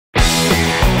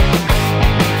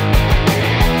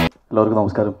எல்லோருக்கும்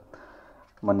நமஸ்காரம்.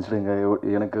 மன்னிச்சிடுங்க,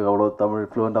 எனக்கு அவ்வளோ தமிழ்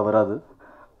ஃப்ளூவெண்ட்டாக வராது.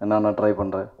 நான் ட்ரை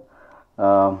பண்ணுறேன்.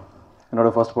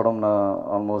 என்னோடய ஃபர்ஸ்ட் படம் நான்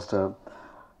ஆல்மோஸ்ட்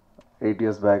 8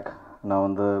 years பேக் நான்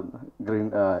வந்து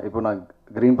இப்போ நான்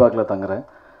க்ரீன் பார்க்கில் தங்குறேன்.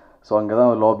 ஸோ அங்கே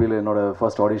தான் லாபியில் என்னோடய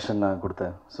ஃபர்ஸ்ட் ஆடிஷன் நான்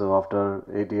கொடுத்தேன். ஸோ ஆஃப்டர்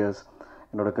 8 years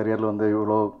என்னோடய கரியரில் வந்து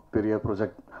இவ்வளோ பெரிய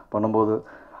ப்ரொஜெக்ட் பண்ணும்போது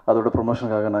அதோட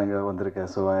ப்ரொமோஷனுக்காக நான் இங்கே வந்திருக்கேன்.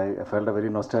 So I felt a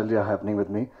very nostalgia happening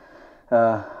with me.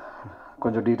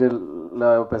 கொஞ்சம்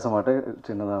டீட்டெயிலாக பேச மாட்டேன்,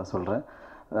 சின்னதாக சொல்கிறேன்.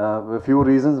 Few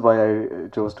reasons why I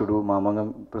chose to two Mamangam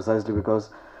precisely because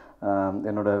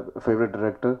என்னோடய ஃபேவரட்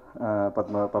டிரெக்டர்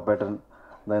பப்பேட்டன்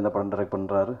தான் இந்த படம் டைரக்ட்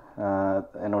பண்ணுறாரு.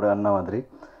 என்னோடய அண்ணா மாதிரி.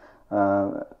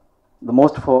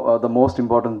 The most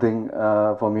important thing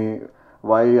for me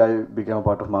why I became a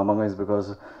part of Mamangam is because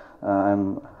I'm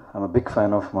a big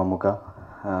fan of Mammootty.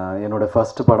 என்னோடய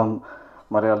first படம்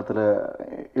மலையாளத்தில்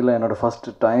இல்லை, என்னோடய ஃபஸ்ட்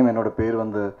டைம் என்னோடய பேர்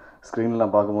வந்து ஸ்க்ரீனில்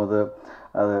நான் பார்க்கும்போது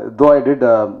அது தோ ஐ டிட்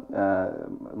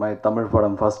மை தமிழ்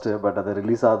படம் ஃபஸ்ட்டு, பட் அது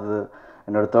ரிலீஸ் ஆகுது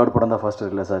என்னோடய தேர்ட் படம் தான் ஃபஸ்ட்டு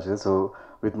ரிலீஸ் ஆச்சு. So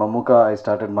with Mammukka I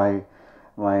started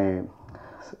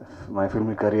my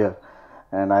filmic career,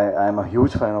 and I am a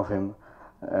huge fan of him.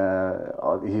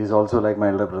 He is also like my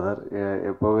elder brother.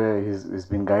 He's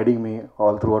been guiding me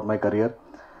all throughout my career,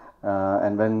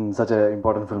 and when such an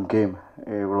important film came,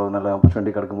 இவ்வளோ நல்ல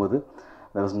opportunity கிடைக்கும்போது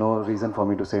there was no reason for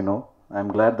me to say no. I'm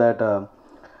glad that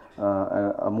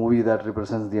a movie that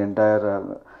represents the entire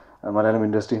Malayalam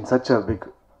industry in such a big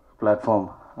platform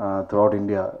throughout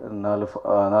India, நாலு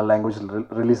language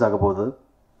release ஆக போகுது,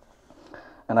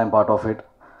 and I'm part of it.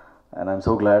 And I'm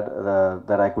so glad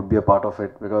that I could be a part of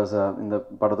it because in the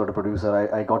part of the producer,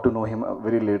 I got to know him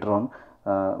very later on.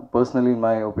 Personally, in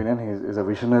my opinion, he is a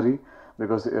visionary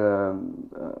because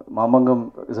Mamangam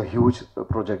is a huge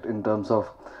project in terms of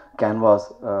canvas.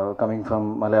 Coming from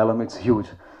Malayalam, it's huge.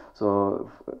 So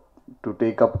to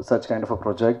take up such kind of a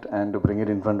project and to bring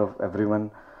it in front of everyone,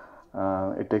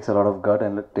 it takes a lot of gut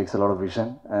and it takes a lot of vision.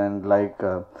 And like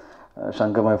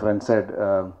Shankar, my friend, said,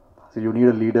 so you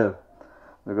need a leader.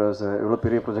 Because இவ்வளோ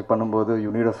பெரிய project பண்ணும்போது you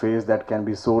need a face that can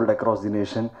be sold across the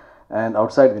nation and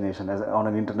outside the nation on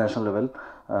an international level.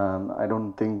 I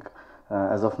don't think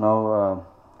as of now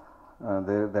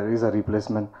there is a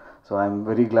replacement. So I'm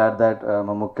very glad that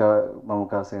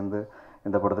Mammootty சேர்ந்து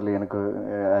இந்த படத்தில் எனக்கு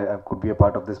I could be a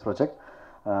part of this project.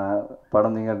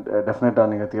 படம் நீங்கள் டெஃபினட்டாக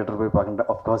நீங்கள் theatre போய்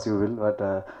பார்க்கணும். அஃப்கோர்ஸ் யூ வில், பட்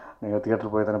நீங்கள்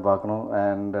தியேட்டர் போய் தானே பார்க்கணும்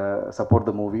and support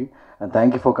the movie, and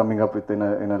thank you for coming up with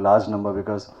in a large number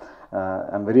because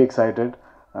I'm very excited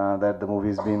that the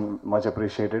movie is being much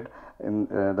appreciated. In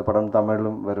the padam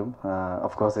Tamilum varum,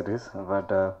 of course it is,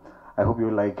 but I hope you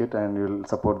will like it and you will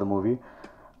support the movie.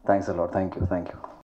 Thanks a lot. Thank you.